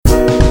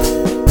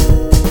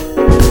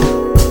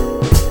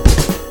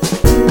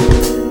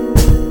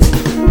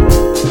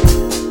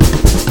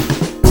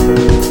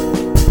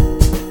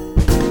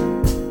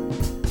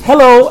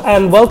Hello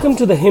and welcome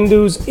to the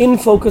Hindu's In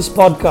Focus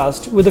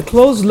podcast with a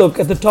close look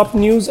at the top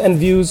news and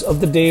views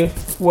of the day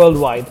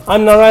worldwide.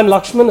 I'm Narayan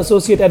Lakshman,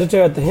 Associate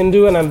Editor at The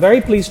Hindu, and I'm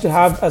very pleased to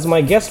have as my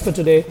guest for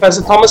today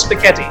Professor Thomas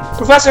Piketty,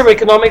 Professor of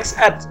Economics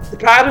at the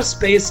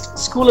Paris-based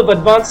School of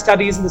Advanced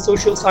Studies in the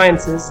Social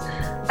Sciences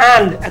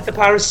and at the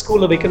Paris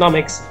School of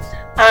Economics,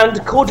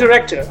 and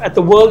co-director at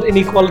the World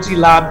Inequality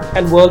Lab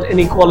and World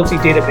Inequality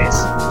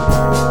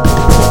Database.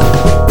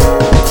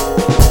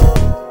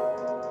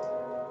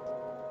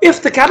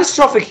 If the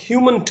catastrophic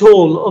human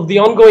toll of the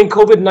ongoing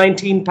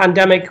COVID-19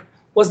 pandemic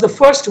was the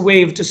first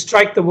wave to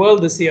strike the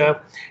world this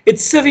year,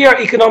 its severe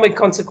economic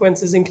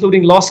consequences,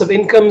 including loss of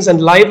incomes and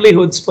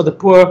livelihoods for the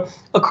poor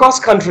across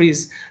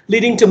countries,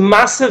 leading to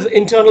massive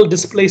internal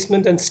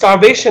displacement and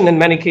starvation in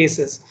many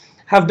cases,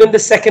 have been the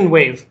second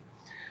wave.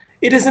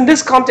 It is in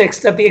this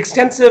context that the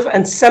extensive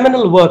and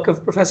seminal work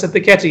of Professor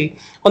Piketty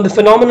on the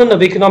phenomenon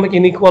of economic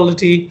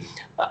inequality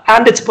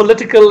and its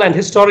political and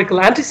historical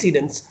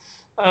antecedents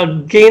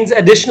gains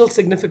additional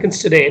significance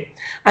today,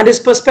 and his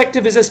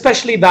perspective is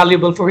especially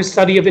valuable for his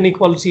study of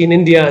inequality in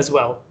India as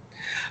well.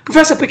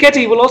 Professor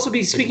Piketty will also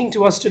be speaking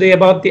to us today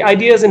about the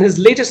ideas in his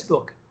latest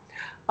book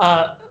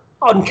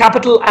on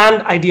capital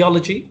and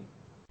ideology,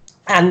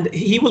 and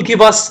he will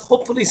give us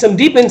hopefully some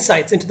deep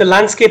insights into the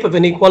landscape of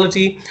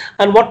inequality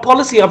and what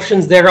policy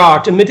options there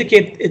are to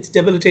mitigate its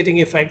debilitating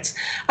effects,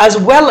 as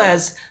well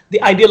as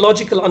the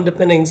ideological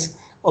underpinnings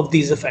of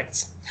these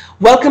effects.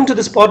 Welcome to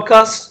this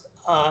podcast,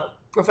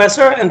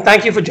 Professor, and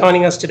thank you for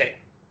joining us today.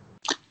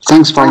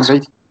 Thanks for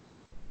inviting.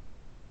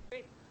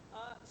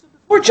 So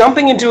before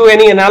jumping into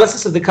any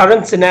analysis of the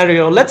current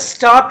scenario, let's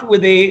start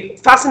with a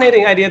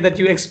fascinating idea that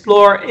you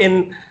explore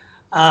in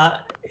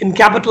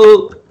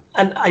Capital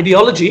and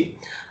Ideology,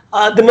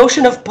 the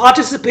notion of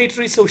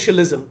participatory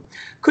socialism.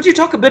 Could you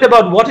talk a bit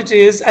about what it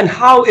is and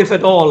how, if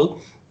at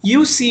all,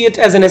 you see it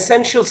as an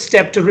essential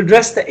step to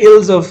redress the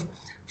ills of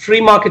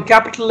free market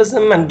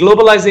capitalism and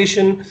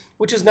globalization,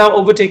 which has now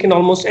overtaken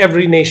almost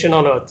every nation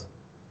on earth?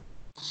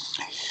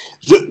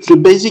 The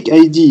basic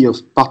idea of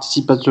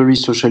participatory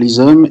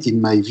socialism, in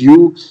my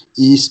view,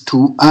 is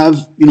to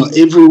have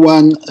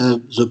everyone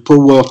the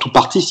power to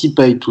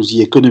participate to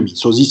the economy.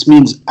 So this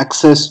means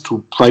access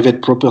to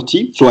private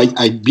property. So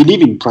I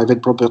believe in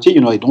private property.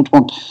 I don't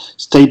want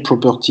state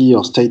property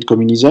or state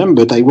communism,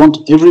 but I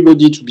want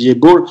everybody to be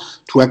able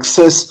to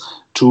access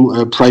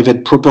to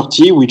private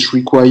property, which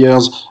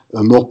requires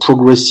a more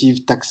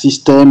progressive tax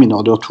system in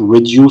order to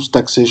reduce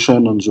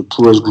taxation on the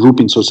poorest group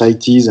in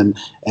societies and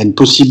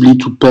possibly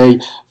to pay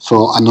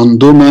for an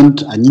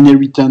endowment, an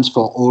inheritance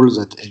for all,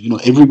 that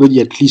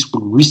everybody at least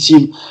will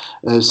receive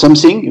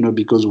something,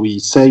 because we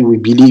say we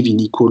believe in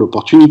equal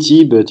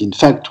opportunity, but in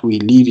fact we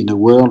live in a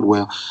world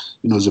where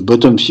the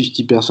bottom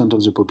 50%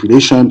 of the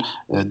population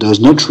does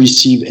not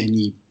receive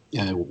any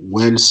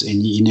wealth,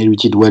 any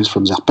inherited wealth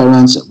from their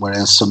parents,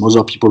 whereas some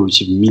other people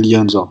receive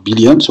millions or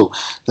billions. So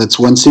that's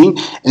one thing.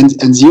 And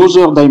the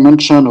other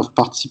dimension of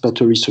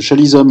participatory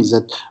socialism is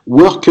that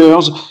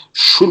workers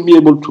should be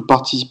able to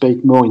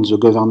participate more in the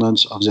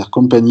governance of their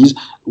companies,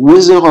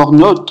 whether or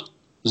not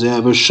they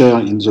have a share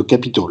in the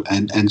capital.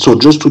 And so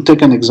just to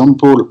take an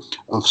example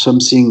of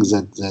something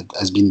that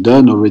has been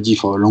done already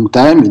for a long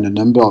time in a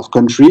number of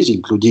countries,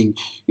 including,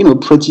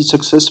 pretty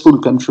successful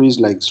countries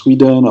like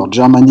Sweden or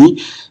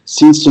Germany.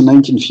 Since the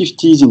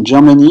 1950s in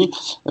Germany,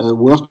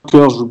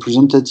 workers'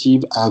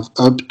 representatives have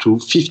up to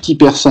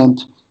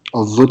 50%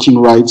 of voting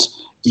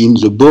rights in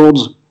the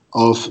boards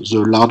of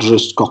the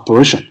largest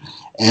corporation.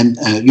 And,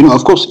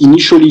 of course,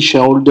 initially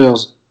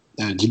shareholders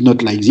did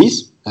not like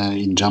this.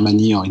 In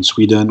Germany or in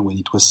Sweden when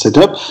it was set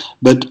up,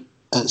 but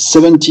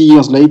 70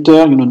 years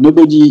later,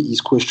 nobody is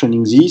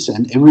questioning this,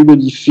 and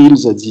everybody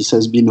feels that this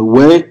has been a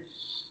way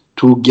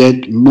to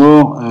get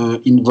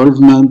more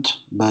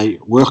involvement by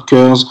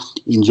workers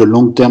in the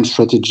long-term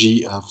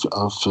strategy of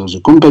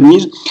the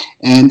companies.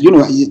 And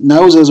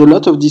now there's a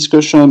lot of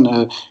discussion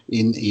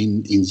in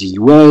the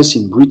US,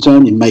 in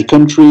Britain, in my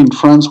country, in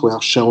France, where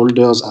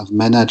shareholders have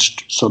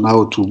managed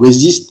somehow to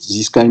resist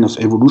this kind of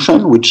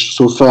evolution, which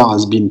so far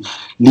has been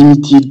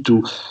limited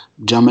to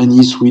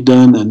Germany,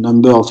 Sweden, a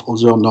number of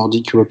other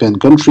Nordic European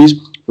countries.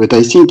 But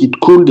I think it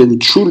could and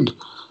it should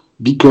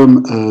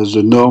become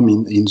the norm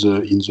in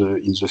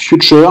the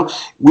future.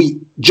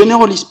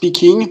 Generally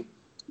speaking,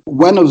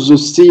 one of the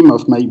themes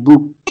of my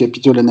book,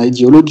 Capital and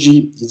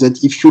Ideology, is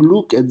that if you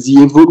look at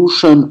the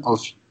evolution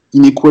of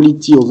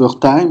inequality over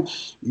time,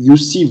 you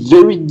see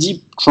very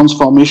deep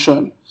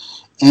transformation,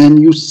 and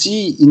you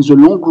see in the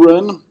long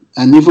run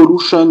an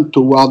evolution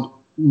toward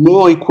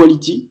more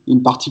equality,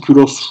 in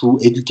particular through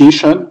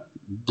education,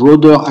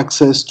 broader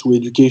access to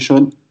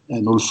education,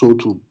 and also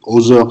to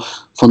other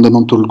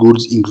fundamental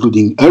goals,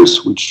 including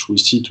health, which we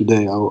see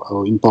today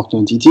how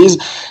important it is.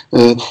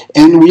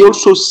 And we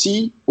also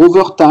see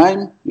over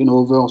time,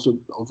 over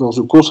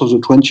the course of the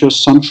 20th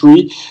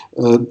century,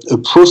 a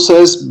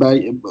process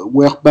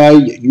whereby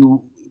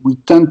we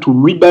tend to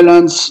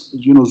rebalance,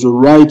 the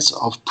rights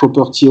of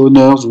property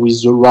owners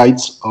with the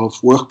rights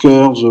of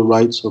workers, the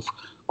rights of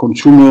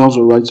consumers,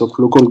 the rights of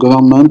local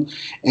government.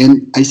 And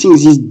I think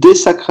this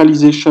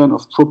desacralization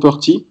of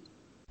property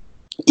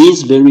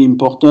is very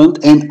important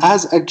and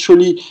has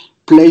actually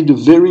played a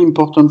very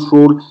important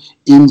role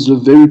in the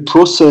very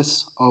process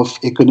of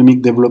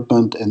economic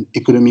development and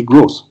economic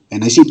growth.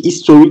 And I think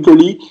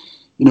historically,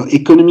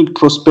 economic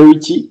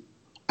prosperity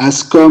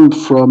has come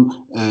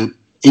from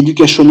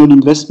educational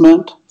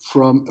investment,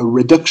 from a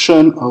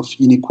reduction of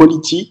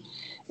inequality,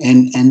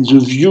 and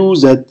the view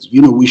that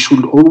we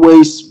should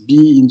always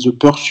be in the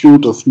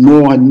pursuit of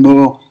more and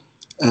more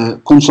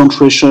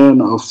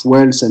concentration of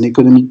wealth and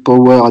economic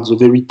power at the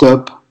very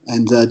top,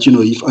 and that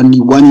if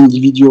only one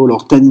individual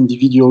or 10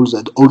 individuals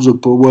had all the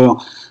power,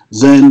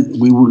 then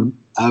we will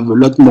have a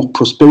lot more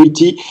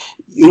prosperity.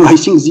 I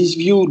think this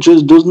view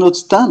just does not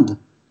stand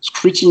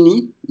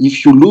scrutiny.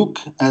 If you look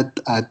at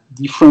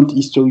different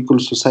historical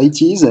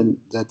societies,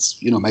 and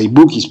that's, my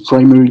book is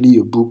primarily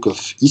a book of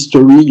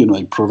history.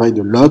 I provide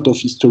a lot of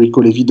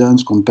historical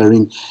evidence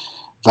comparing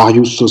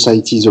various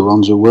societies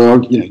around the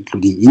world,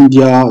 including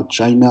India,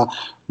 China,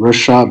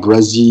 Russia,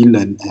 Brazil,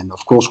 and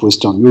of course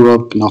Western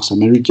Europe, North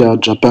America,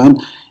 Japan,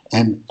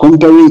 and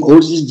comparing all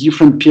these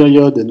different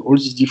periods and all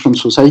these different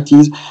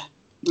societies.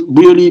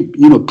 Really,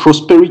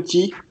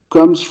 prosperity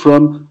comes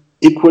from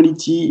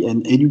equality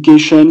and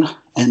education,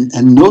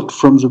 and not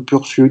from the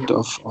pursuit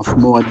of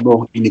more and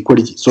more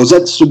inequality. So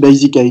that's the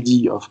basic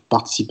idea of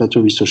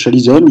participatory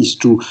socialism, is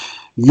to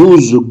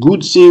use the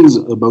good things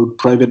about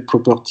private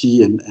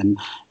property and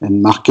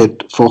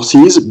market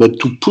forces, but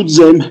to put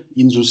them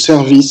in the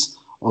service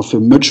of a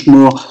much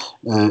more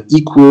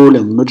equal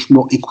and much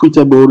more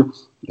equitable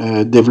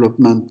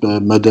development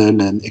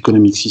model and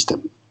economic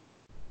system.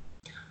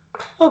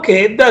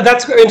 Okay,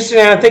 that's very interesting.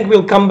 I think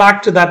we'll come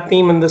back to that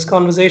theme in this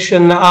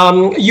conversation.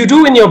 You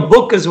do in your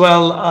book as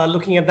well,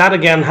 looking at that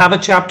again, have a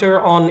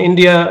chapter on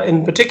India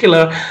in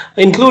particular,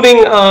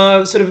 including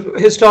sort of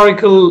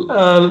historical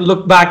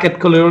look back at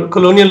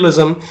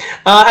colonialism.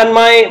 And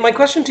my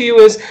question to you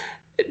is,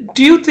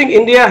 do you think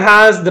India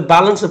has the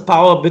balance of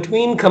power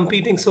between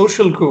competing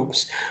social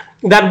groups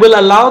that will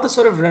allow the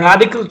sort of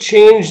radical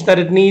change that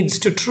it needs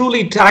to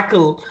truly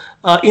tackle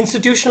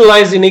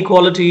institutionalized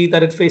inequality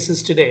that it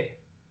faces today?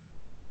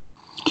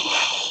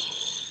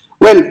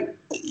 Well,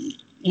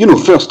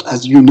 first,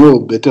 as you know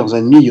better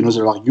than me,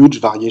 there are huge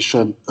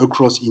variations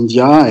across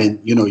India, and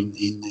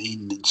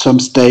in some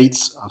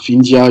states of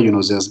India,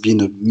 there's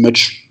been a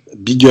much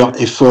bigger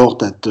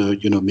effort at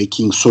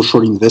making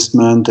social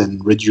investment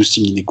and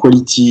reducing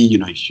inequality.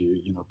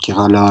 If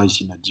Kerala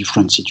is in a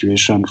different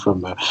situation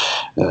from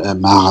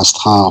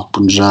Maharashtra or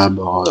Punjab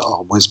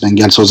or West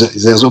Bengal. So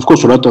there's of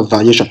course a lot of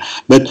variation,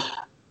 but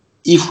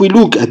if we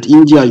look at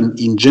India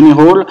in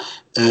general,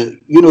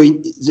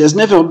 there's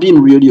never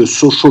been really a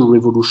social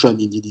revolution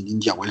indeed in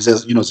India. Well,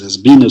 there's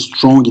been a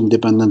strong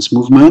independence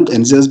movement,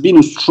 and there's been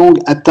a strong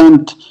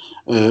attempt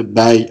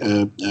by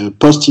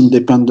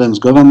post-independence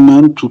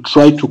government to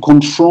try to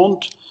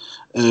confront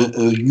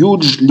a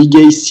huge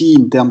legacy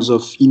in terms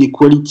of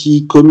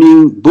inequality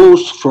coming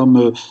both from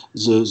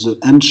the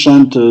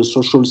ancient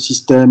social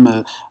system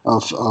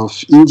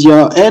of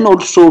India and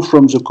also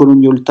from the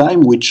colonial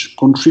time, which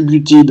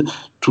contributed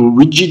to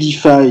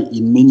rigidify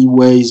in many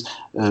ways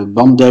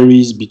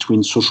boundaries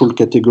between social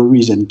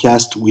categories and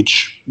caste,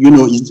 which,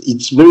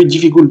 it's very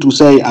difficult to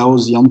say how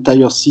the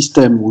entire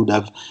system would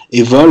have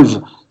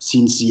evolved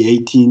since the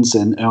 18th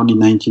and early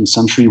 19th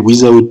century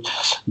without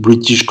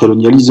British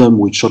colonialism,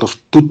 which sort of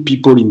put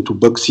people into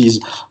boxes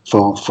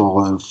for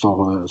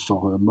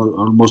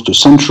almost a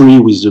century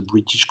with the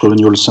British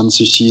colonial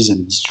censuses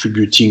and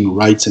distributing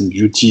rights and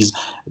duties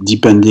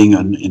depending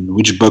on in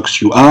which box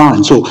you are.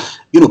 And so,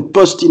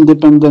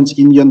 post-independence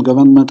Indian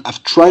government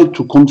have tried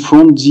to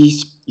confront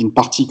this, in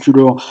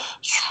particular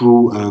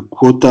through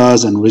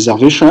quotas and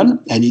reservation.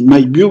 And in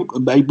my book,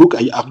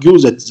 I argue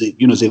that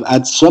they've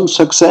had some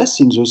success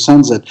in the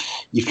sense that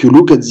if you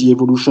look at the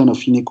evolution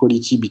of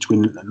inequality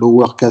between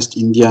lower caste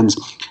Indians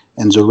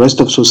and the rest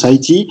of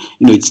society,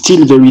 it's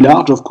still very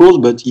large, of course,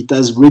 but it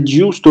has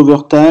reduced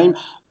over time.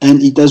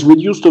 And it has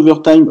reduced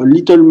over time a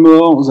little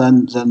more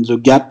than the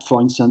gap, for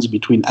instance,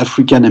 between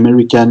African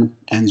American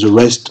and the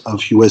rest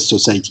of US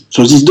society.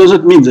 So this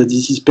doesn't mean that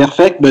this is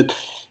perfect, but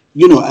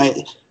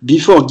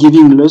before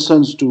giving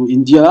lessons to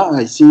India,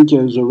 I think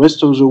the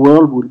rest of the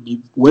world will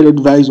be well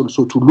advised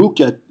also to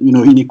look at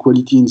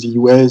inequality in the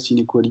US,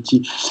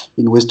 inequality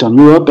in Western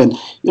Europe, and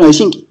I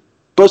think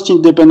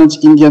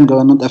post-independence Indian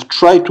government have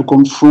tried to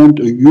confront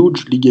a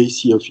huge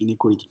legacy of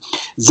inequality.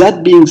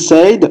 That being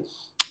said,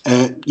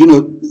 all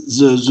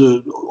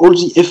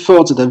the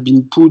efforts that have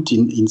been put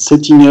in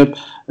setting up,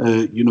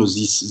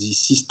 this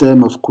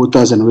system of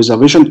quotas and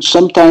reservation,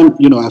 sometimes,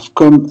 have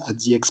come at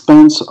the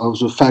expense of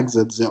the fact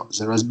that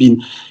there has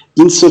been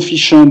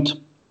insufficient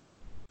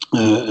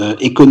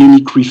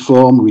economic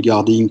reform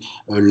regarding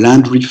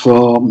land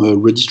reform,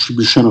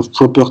 redistribution of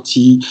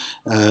property,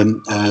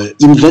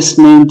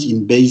 investment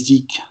in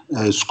basic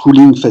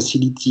schooling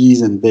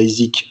facilities and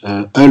basic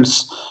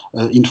health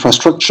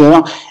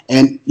infrastructure.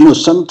 And,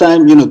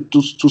 sometimes,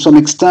 to some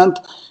extent,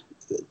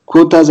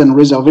 quotas and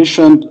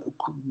reservation,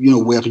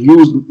 were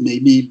used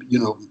maybe,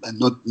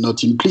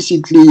 not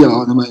implicitly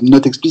or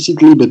not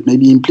explicitly, but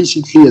maybe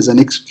implicitly as an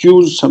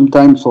excuse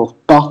sometimes for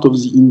part of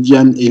the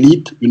Indian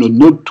elite,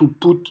 not to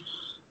put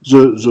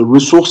the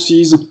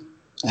resources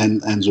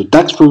and the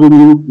tax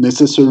revenue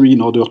necessary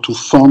in order to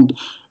fund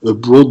a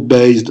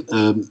broad-based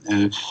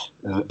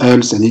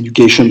health and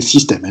education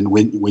system. And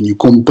when you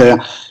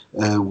compare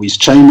with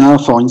China,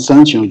 for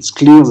instance, it's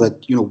clear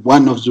that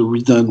one of the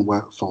reasons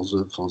for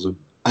the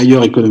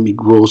higher economic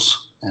growth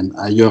and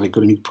higher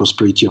economic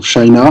prosperity of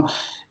China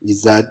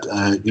is that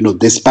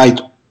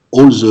despite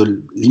all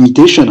the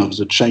limitation of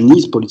the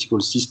Chinese political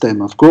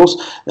system, of course,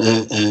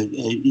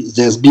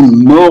 there's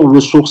been more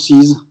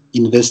resources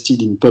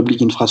invested in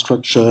public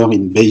infrastructure,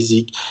 in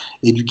basic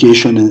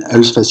education and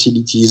health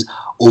facilities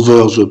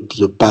over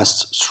the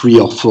past 3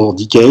 or 4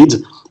 decades.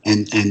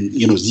 And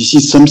this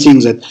is something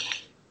that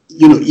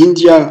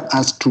India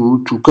has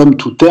to come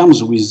to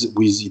terms with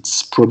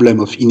its problem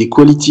of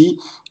inequality,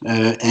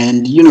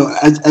 and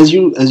as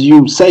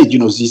you said,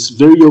 this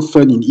very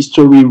often in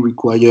history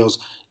requires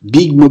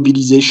big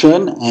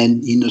mobilization,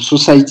 and in a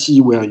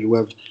society where you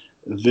have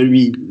a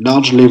very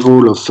large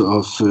level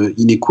of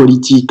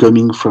inequality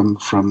coming from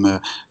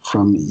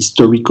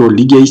historical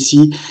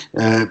legacy,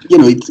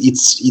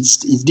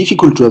 it's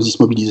difficult to have this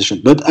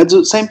mobilization. But at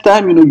the same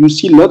time, you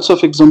see lots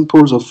of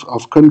examples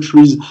of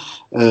countries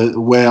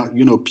where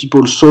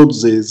people thought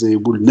they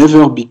would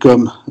never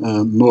become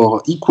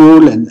more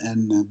equal,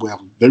 and were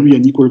very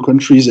unequal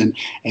countries, and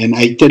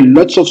I tell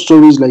lots of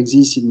stories like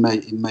this in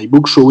my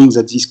book, showing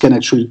that this can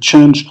actually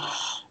change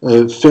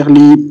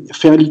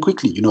fairly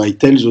quickly. I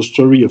tell the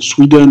story of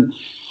Sweden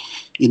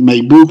in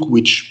my book,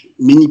 which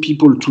many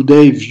people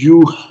today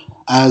view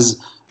as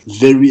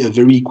a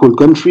very equal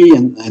country,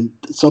 and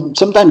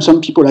sometimes some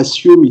people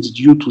assume it's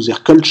due to their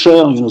culture.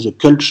 The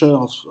culture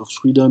of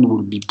Sweden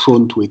will be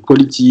prone to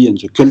equality, and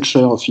the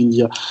culture of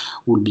India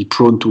will be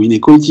prone to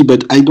inequality.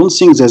 But I don't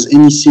think there's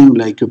anything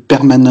like a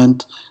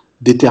permanent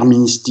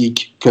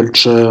deterministic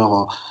culture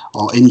or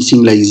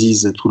anything like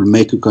this that will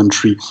make a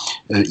country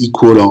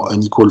equal or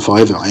unequal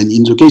forever. And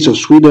in the case of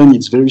Sweden,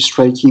 it's very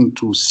striking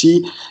to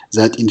see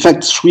that, in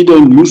fact,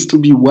 Sweden used to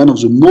be one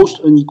of the most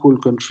unequal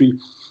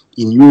countries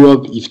in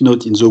Europe, if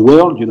not in the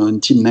world.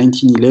 Until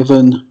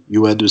 1911,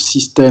 you had a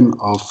system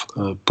of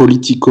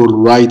political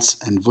rights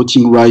and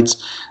voting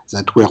rights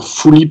that were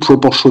fully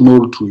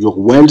proportional to your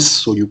wealth.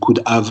 So you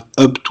could have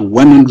up to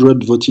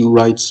 100 voting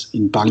rights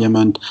in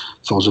parliament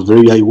for the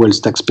very high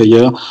wealth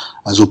taxpayer,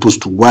 as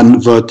opposed to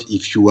 1 vote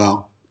if you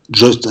are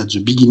just at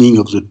the beginning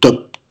of the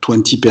top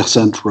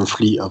 20%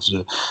 roughly of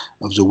the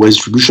wealth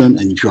distribution,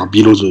 and if you are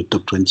below the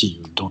top 20,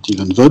 you don't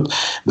even vote.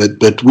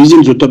 But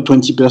within the top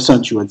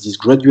 20%, you had this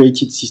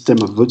graduated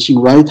system of voting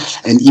rights,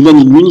 and even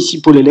in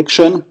municipal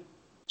election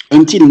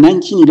until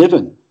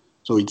 1911.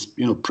 So it's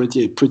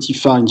pretty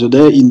far in the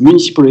day. In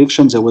municipal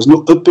elections, there was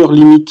no upper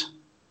limit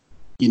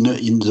in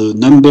the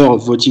number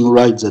of voting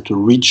rights that a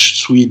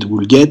rich Swede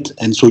will get,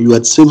 and so you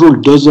had several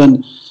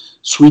dozen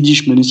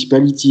Swedish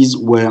municipalities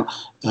where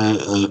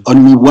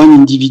only one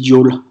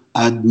individual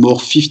had more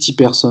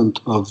 50%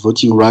 of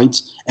voting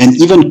rights, and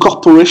even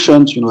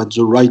corporations, had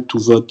the right to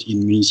vote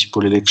in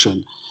municipal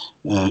election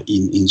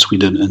in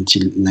Sweden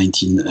until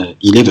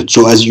 1911.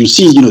 So as you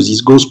see,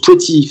 this goes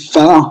pretty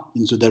far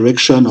in the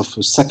direction of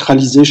a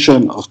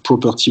sacralization of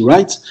property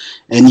rights.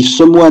 And if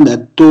someone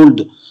had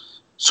told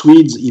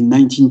Swedes in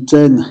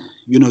 1910,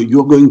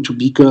 you're going to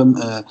become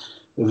a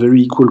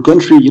very equal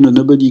country,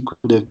 nobody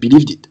could have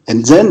believed it.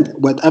 And then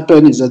what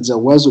happened is that there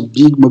was a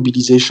big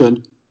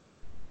mobilization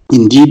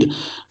indeed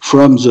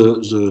from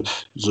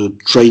the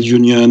trade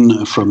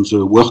union, from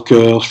the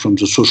workers, from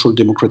the Social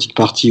Democratic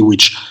Party,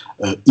 which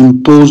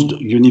imposed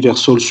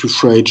universal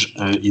suffrage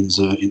in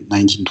the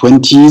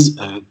 1920s,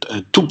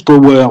 took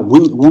power,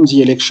 won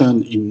the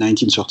election in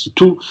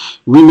 1932,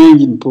 remained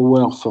in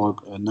power for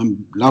a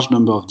large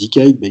number of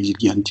decades,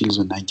 basically until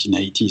the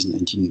 1980s,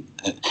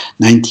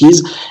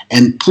 1990s,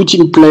 and put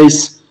in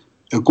place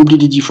a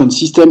completely different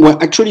system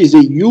where actually they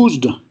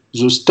used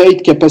the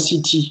state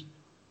capacity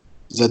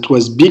that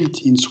was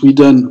built in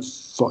Sweden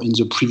in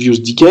the previous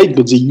decade,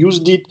 but they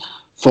used it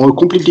for a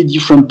completely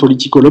different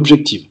political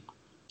objective.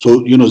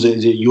 So, you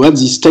had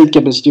the state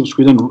capacity of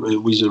Sweden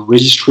with a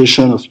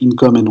registration of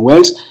income and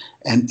wealth,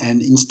 and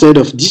instead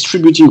of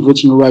distributing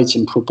voting rights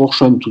in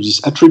proportion to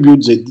these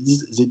attributes, they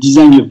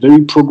designed a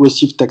very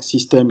progressive tax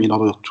system in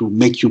order to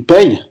make you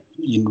pay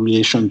in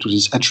relation to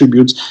these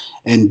attributes,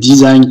 and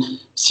design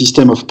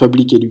system of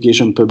public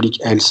education,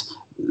 public health,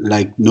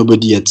 like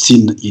nobody had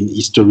seen in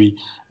history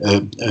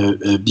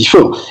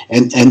before.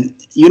 And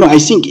I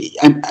think,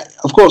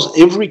 of course,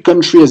 every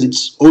country has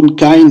its own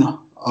kind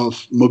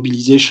of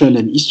mobilization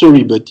and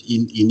history, but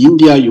in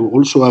India, you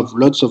also have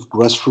lots of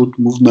grassroots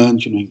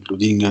movements,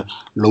 including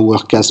lower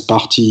caste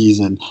parties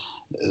and,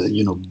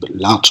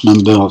 large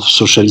number of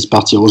socialist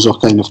parties, other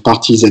kind of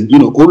parties, and,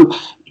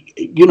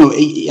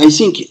 I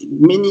think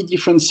many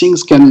different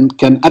things can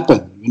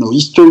happen.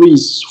 History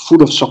is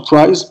full of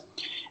surprise.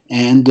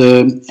 And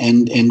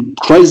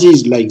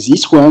crises like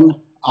this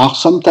one are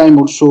sometimes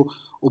also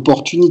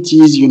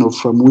opportunities,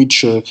 from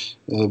which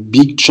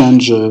big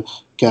change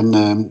can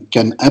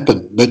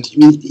happen. But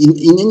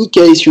in any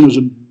case,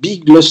 the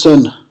big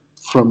lesson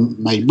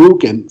from my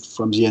book and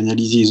from the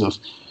analysis of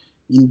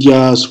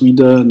India,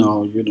 Sweden,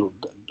 or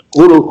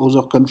all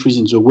other countries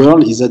in the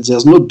world is that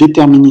there's no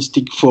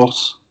deterministic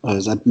force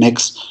that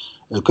makes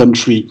a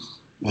country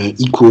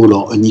equal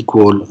or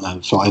unequal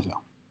forever.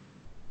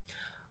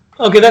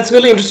 Okay, that's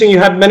really interesting. You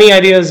had many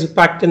ideas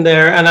packed in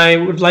there, and I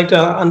would like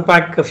to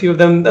unpack a few of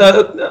them.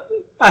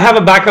 I have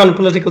a background in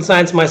political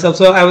science myself,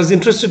 so I was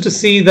interested to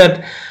see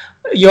that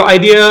your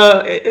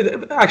idea,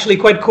 actually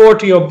quite core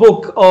to your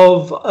book,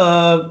 of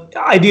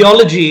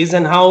ideologies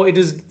and how it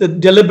is the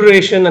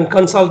deliberation and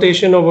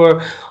consultation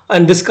over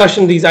and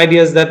discussion these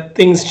ideas that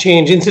things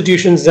change,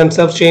 institutions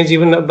themselves change,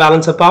 even a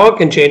balance of power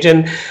can change.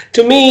 And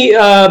to me,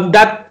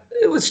 that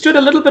stood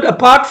a little bit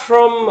apart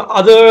from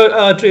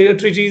other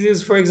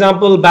treatises. For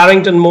example,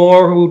 Barrington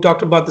Moore, who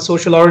talked about the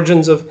social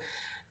origins of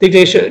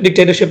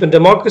dictatorship and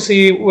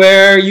democracy,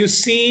 where you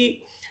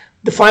see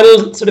the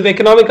final sort of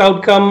economic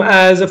outcome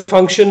as a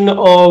function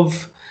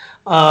of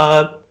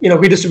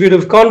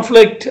redistributive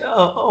conflict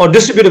or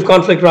distributive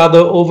conflict rather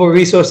over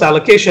resource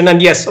allocation.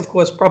 And yes, of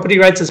course, property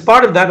rights is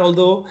part of that,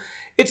 although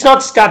it's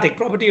not static.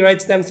 Property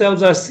rights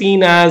themselves are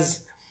seen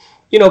as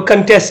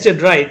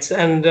contested rights,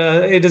 and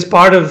it is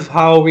part of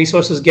how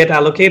resources get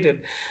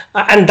allocated.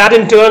 And that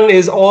in turn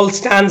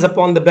stands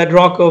upon the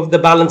bedrock of the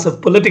balance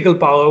of political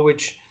power,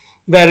 which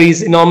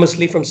varies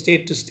enormously from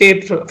state to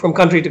state, from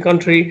country to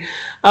country.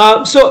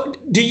 So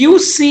do you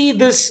see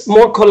this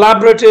more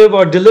collaborative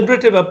or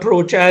deliberative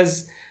approach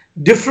as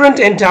different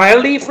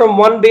entirely from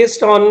one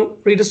based on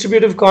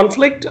redistributive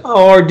conflict,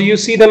 or do you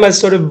see them as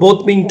sort of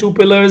both being two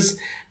pillars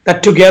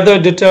that together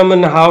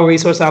determine how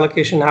resource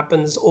allocation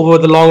happens over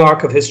the long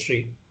arc of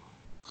history?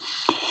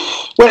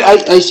 Well,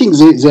 I think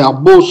they are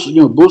both,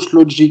 both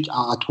logic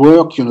are at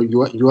work.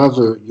 You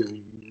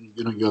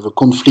have a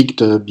conflict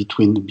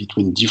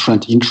between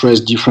different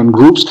interests, different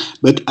groups.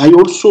 But I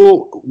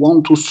also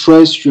want to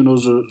stress,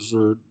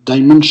 the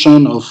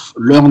dimension of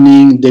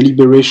learning,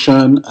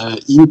 deliberation,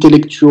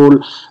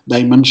 intellectual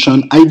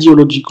dimension,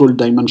 ideological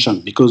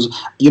dimension, because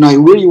I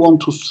really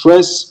want to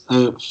stress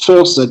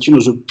first that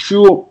the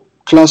pure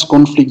class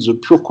conflict, the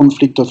pure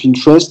conflict of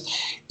interest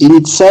in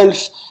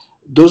itself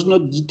does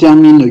not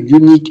determine a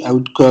unique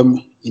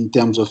outcome in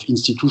terms of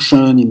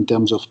institution, in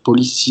terms of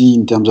policy,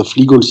 in terms of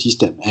legal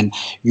system. And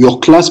your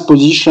class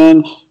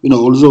position,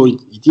 although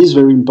it is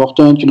very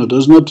important,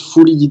 does not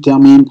fully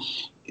determine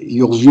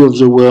your view of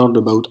the world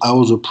about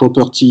how the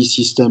property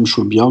system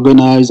should be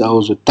organized, how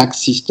the tax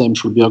system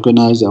should be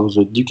organized, how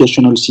the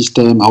educational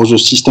system, how the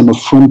system of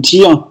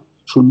frontier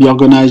should be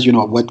organized,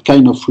 what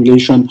kind of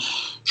relation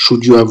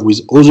should you have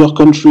with other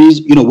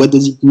countries, what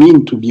does it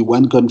mean to be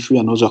one country,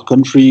 another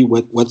country,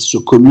 what's the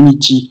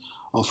community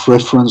of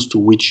reference to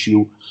which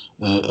you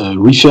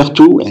refer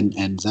to,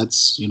 and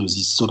that's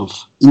this sort of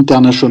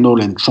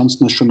international and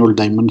transnational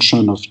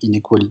dimension of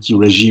inequality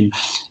regime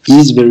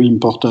is very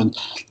important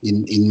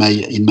in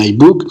my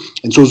book.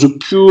 And so the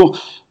pure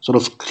sort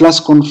of class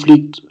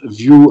conflict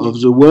view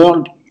of the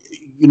world,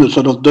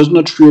 sort of does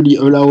not really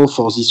allow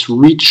for this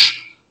rich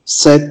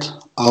set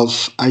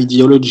of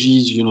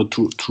ideologies,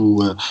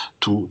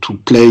 to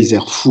play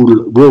their full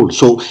role.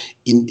 So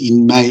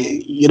in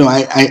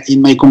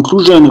my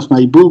conclusion of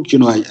my book,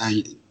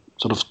 I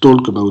sort of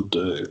talk about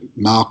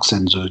Marx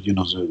and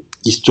the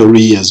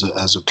history as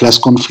a class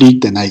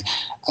conflict, and I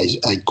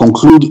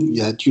conclude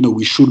that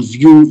we should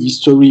view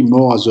history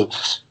more as a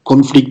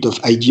conflict of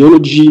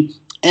ideology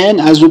and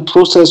as a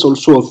process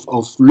also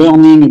of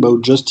learning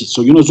about justice.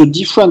 So the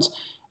difference.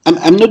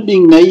 I'm not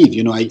being naive,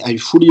 I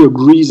fully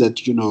agree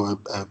that,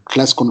 a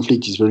class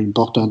conflict is very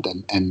important,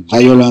 and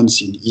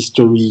violence in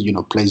history,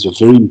 plays a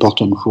very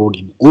important role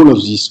in all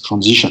of this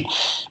transition.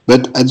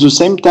 But at the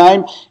same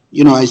time,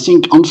 I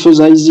think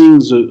emphasizing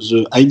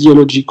the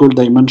ideological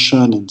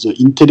dimension and the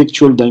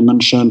intellectual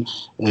dimension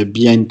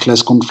behind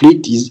class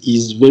conflict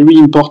is very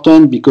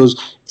important, because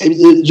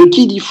the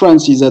key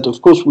difference is that,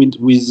 of course, with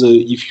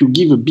if you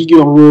give a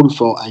bigger role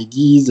for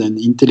ideas and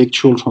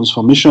intellectual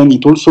transformation,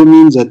 it also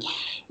means that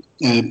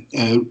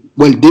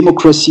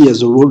democracy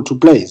has a role to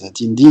play.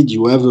 That indeed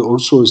you have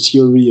also a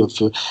theory of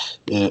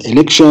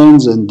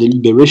elections and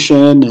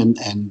deliberation,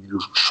 and you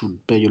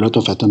should pay a lot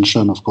of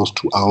attention, of course,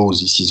 to how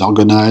this is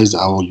organized,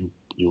 how you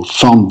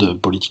fund the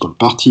political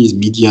parties,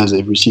 medias,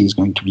 everything is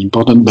going to be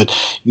important. But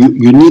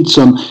you need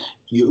some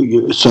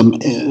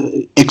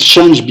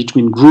exchange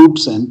between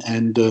groups, and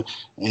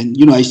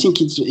I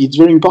think it's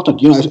very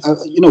important.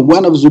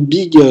 One of the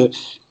big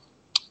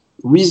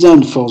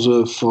reason for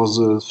the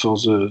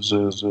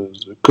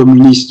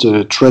communist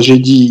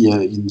tragedy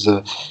in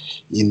the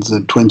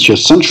 20th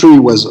century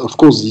was, of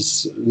course,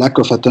 this lack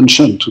of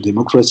attention to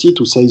democracy,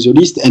 to say the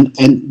least,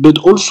 but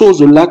also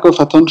the lack of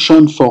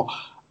attention for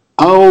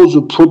how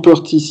the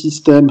property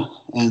system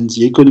and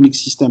the economic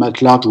system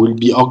at large will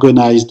be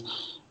organized,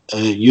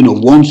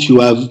 once you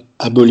have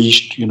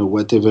abolished,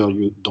 whatever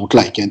you don't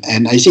like.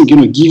 And I think,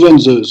 given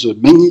the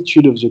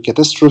magnitude of the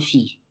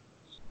catastrophe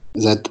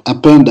that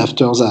happened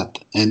after that,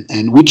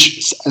 and which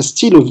is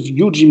still of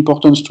huge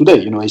importance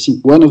today. I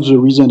think one of the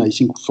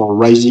reasons for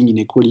rising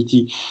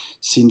inequality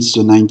since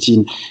the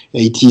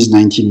 1980s,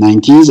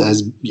 1990s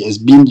has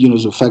been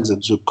the fact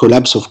that the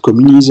collapse of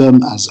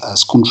communism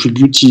has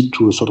contributed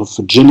to a sort of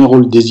a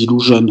general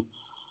disillusion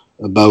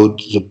about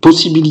the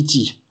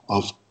possibility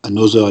of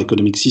another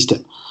economic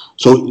system.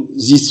 So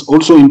this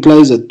also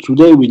implies that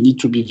today we need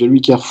to be very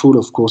careful,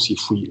 of course,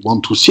 if we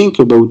want to think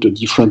about a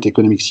different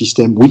economic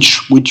system,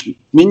 which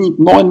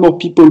more and more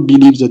people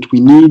believe that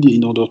we need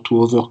in order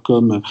to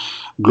overcome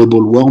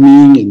global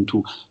warming and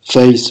to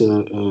face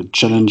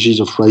challenges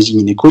of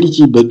rising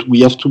inequality. But we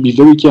have to be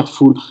very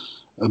careful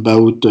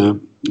about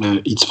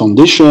its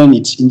foundation,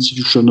 its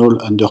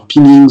institutional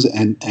underpinnings,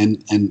 and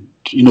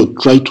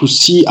try to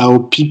see how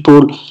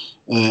people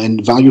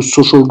and various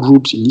social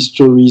groups in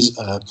histories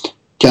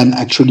can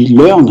actually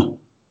learn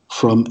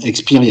from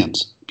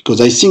experience. Because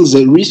I think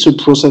there is a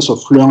process of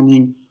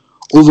learning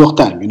over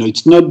time.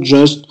 It's not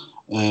just,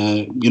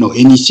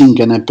 anything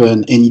can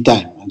happen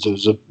anytime. And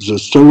the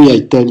story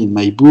I tell in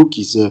my book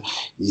is a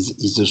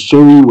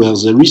story where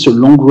there is a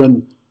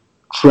long-run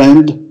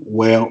trend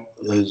where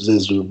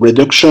there's a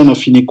reduction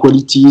of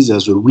inequalities,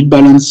 there's a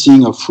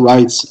rebalancing of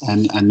rights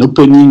and an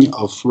opening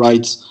of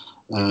rights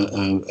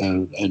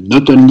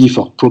not only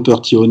for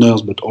property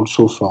owners but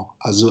also for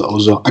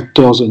other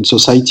actors in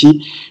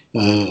society,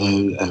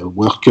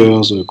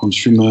 workers,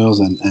 consumers,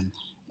 and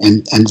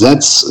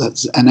that's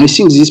and I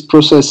think this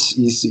process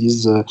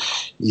is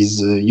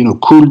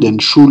could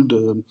and should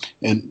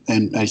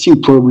and I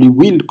think probably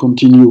will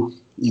continue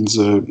in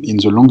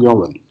the longer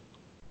run.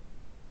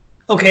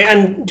 Okay,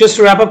 and just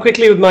to wrap up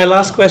quickly with my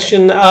last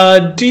question,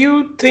 do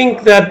you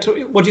think that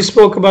what you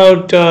spoke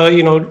about,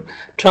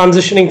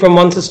 transitioning from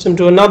one system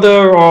to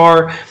another,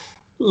 or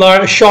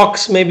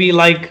shocks maybe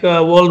like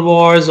world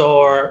wars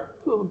or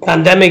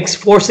pandemics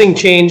forcing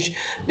change,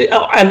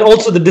 and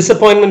also the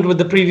disappointment with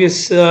the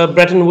previous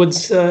Bretton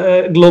Woods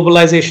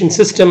globalization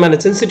system and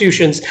its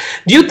institutions,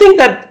 do you think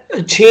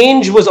that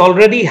change was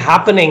already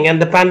happening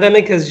and the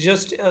pandemic has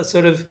just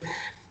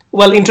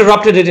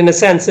interrupted it in a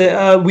sense?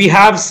 We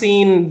have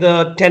seen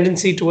the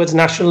tendency towards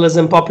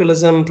nationalism,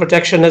 populism,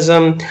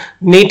 protectionism,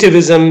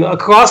 nativism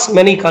across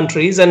many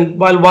countries. And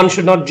while one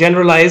should not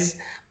generalize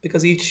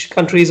because each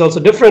country is also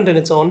different in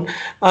its own,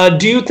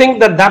 do you think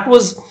that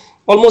was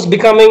almost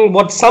becoming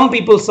what some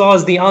people saw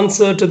as the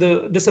answer to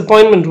the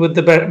disappointment with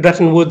the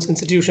Bretton Woods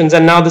institutions?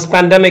 And now this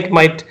pandemic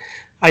might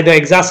either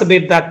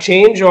exacerbate that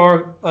change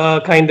or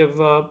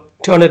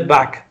turn it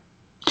back?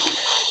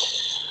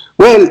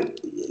 Well,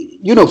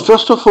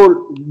 first of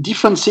all,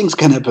 different things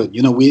can happen.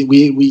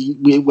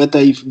 We what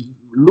I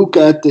look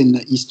at in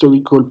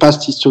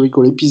past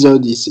historical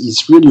episodes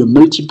is really a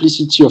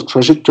multiplicity of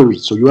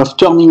trajectories. So you have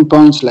turning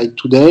points like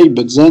today,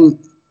 but then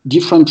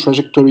different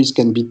trajectories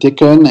can be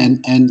taken.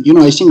 And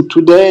I think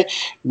today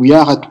we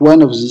are at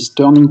one of these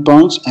turning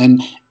points,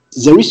 and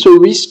there is a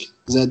risk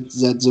that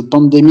the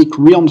pandemic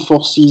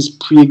reinforces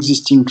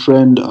pre-existing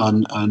trend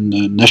on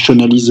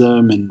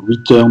nationalism and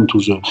return to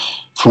the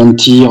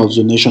frontier of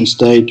the nation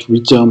state,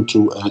 return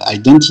to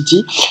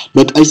identity.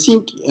 But I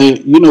think,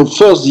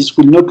 first, this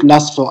will not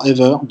last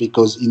forever,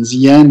 because in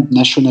the end,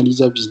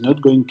 nationalism is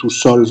not going to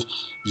solve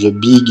the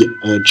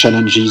big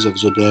challenges of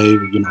the day,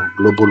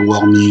 global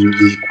warming,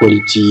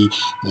 inequality,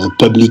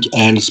 public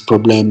health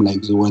problem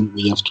like the one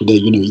we have today.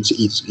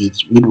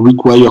 It will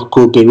require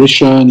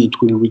cooperation,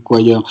 it will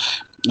require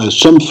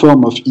some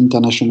form of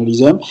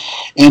internationalism.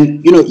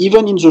 And,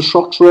 even in the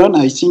short run,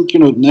 I think,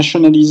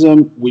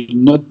 nationalism will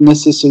not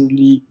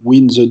necessarily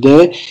win the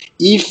day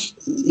if,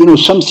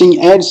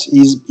 something else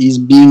is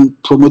being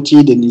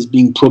promoted and is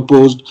being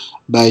proposed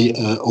by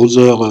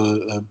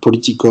other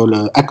political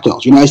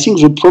actors. I think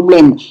the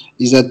problem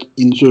is that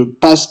in the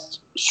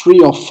past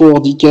 3 or 4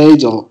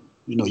 decades, or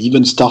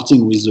even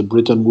starting with the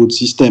Bretton Woods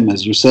system,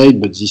 as you said,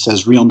 but this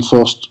has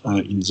reinforced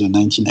in the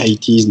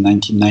 1980s,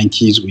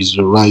 1990s with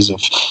the rise of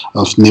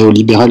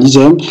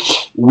neoliberalism.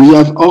 We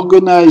have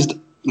organized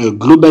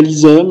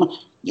globalism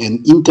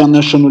and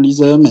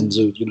internationalism and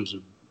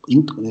the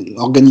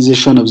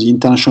organization of the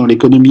international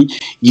economy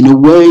in a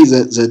way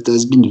that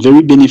has been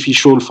very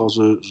beneficial for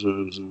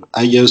the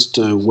highest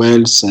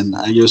wealth and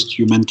highest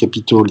human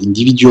capital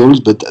individuals,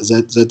 but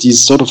that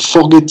is sort of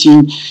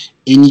forgetting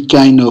any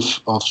kind of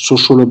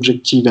social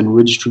objective and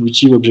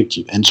redistributive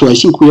objective. And so I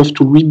think we have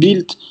to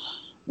rebuild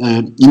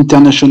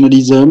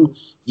internationalism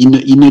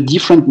in a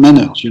different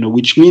manner,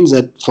 which means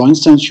that, for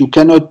instance, you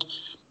cannot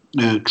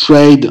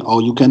trade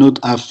or you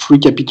cannot have free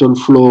capital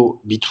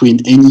flow between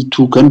any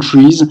 2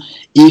 countries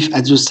if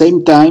at the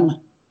same time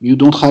you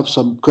don't have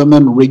some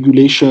common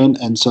regulation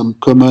and some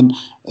common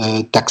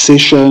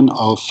taxation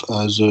of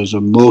the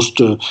most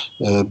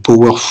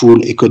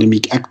powerful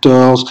economic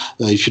actors,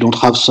 if you don't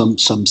have some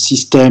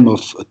system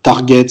of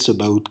targets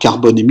about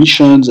carbon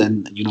emissions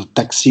and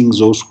taxing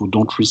those who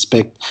don't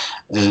respect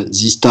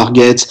these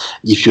targets,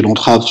 if you don't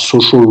have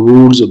social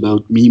rules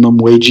about minimum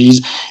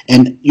wages.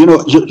 And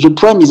the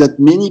problem is that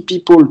many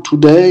people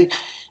today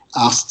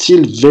are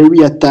still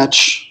very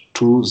attached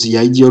to the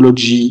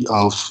ideology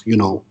of,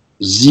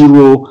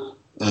 zero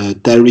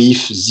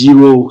tariff,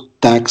 zero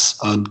tax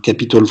on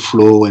capital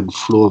flow and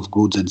flow of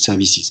goods and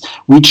services,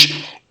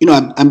 which,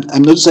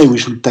 I'm not saying we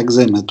should tax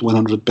them at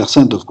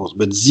 100%, of course,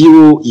 but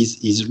zero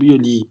is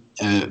really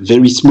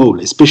very small,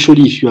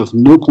 especially if you have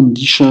no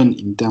condition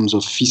in terms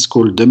of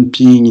fiscal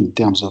dumping, in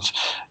terms of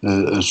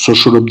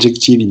social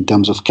objective, in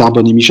terms of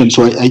carbon emissions.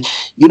 So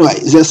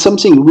there's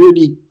something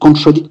really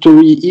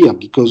contradictory here,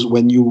 because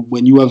when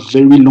you have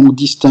very long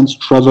distance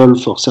travel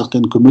for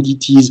certain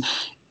commodities,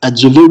 at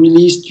the very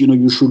least,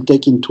 you should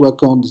take into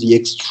account the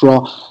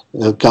extra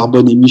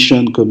carbon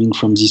emission coming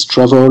from this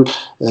travel,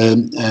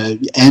 and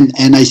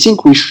I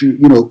think we should,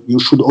 you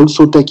should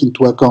also take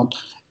into account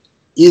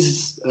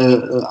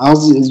are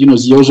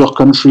the other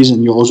countries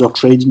and your other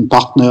trading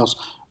partners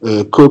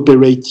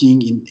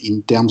cooperating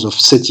in terms of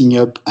setting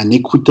up an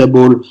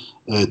equitable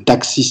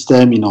tax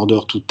system in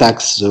order to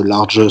tax the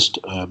largest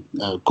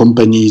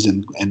companies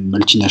and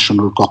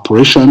multinational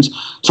corporations.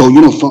 So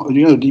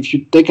if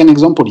you take an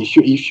example,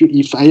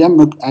 if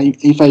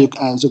I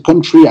as a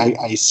country,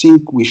 I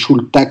think we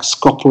should tax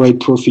corporate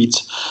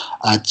profits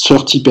at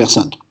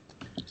 30%.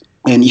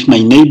 And if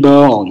my neighbor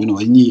or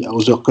any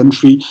other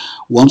country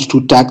wants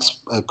to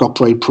tax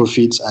corporate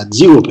profits at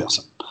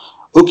 0%,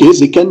 okay,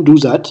 they can do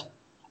that.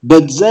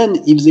 But then,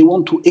 if they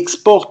want to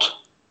export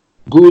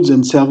goods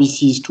and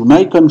services to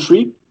my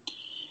country,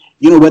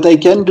 what I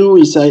can do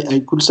is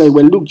I could say,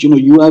 well, look,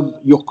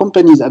 your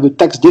companies have a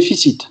tax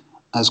deficit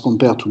as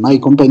compared to my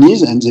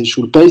companies, and they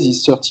should pay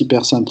this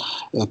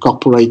 30%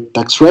 corporate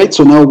tax rate.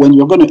 So now, when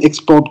you're going to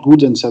export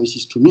goods and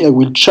services to me, I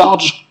will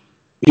charge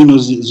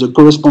the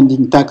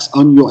corresponding tax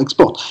on your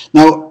export.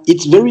 Now,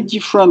 it's very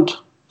different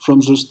from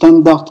the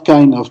standard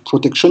kind of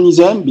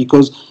protectionism,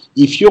 because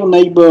if your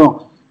neighbor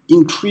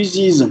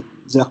increases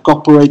their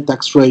corporate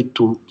tax rate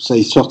to,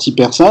 say,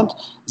 30%,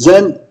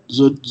 then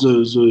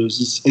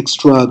this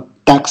extra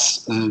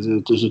tax,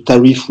 the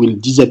tariff will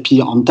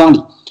disappear entirely.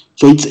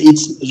 So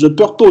it's the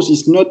purpose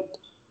is not,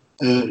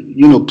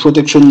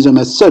 protectionism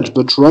as such,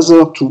 but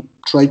rather to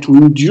try to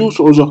induce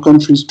other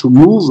countries to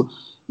move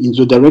in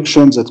the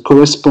directions that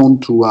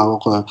correspond to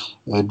our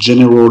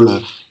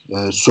general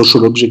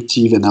social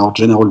objective and our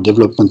general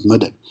development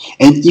model.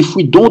 And if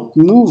we don't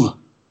move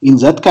in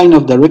that kind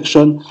of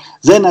direction,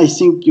 then I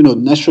think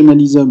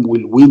nationalism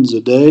will win the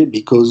day,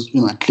 because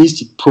at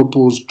least it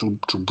proposed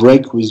to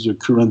break with the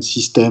current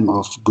system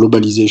of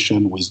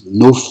globalization with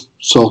no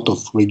sort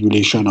of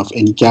regulation of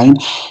any kind,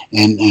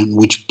 and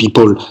which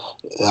people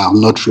are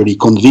not really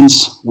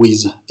convinced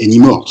with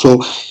anymore.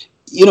 So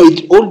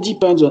it all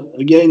depends,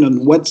 again,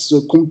 on what's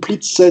the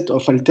complete set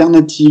of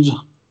alternatives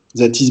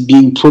that is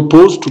being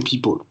proposed to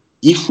people.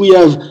 If we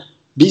have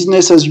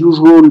business as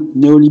usual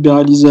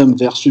neoliberalism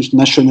versus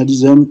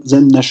nationalism,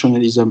 then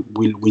nationalism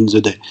will win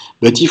the day.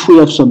 But if we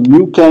have some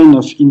new kind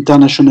of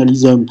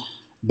internationalism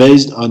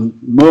based on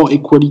more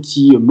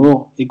equality, a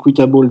more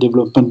equitable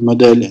development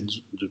model, and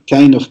the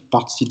kind of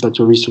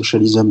participatory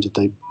socialism that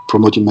I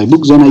promote in my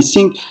book, then I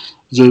think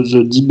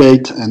the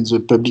debate and the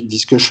public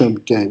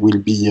discussion will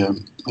be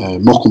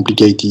more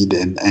complicated,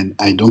 and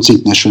I don't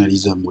think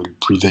nationalism will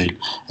prevail,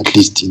 at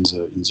least in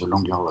the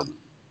longer run.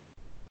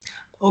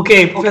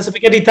 Okay, Professor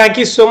Piketty, thank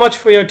you so much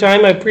for your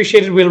time. I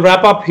appreciate it. We'll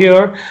wrap up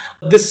here.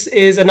 This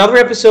is another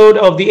episode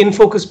of the In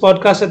Focus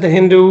podcast at The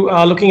Hindu,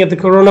 looking at the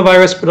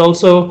coronavirus, but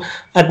also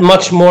at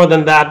much more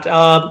than that.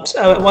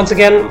 Once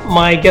again,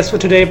 my guest for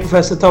today,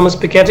 Professor Thomas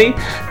Piketty.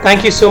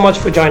 Thank you so much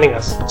for joining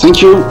us.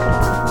 Thank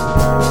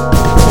you.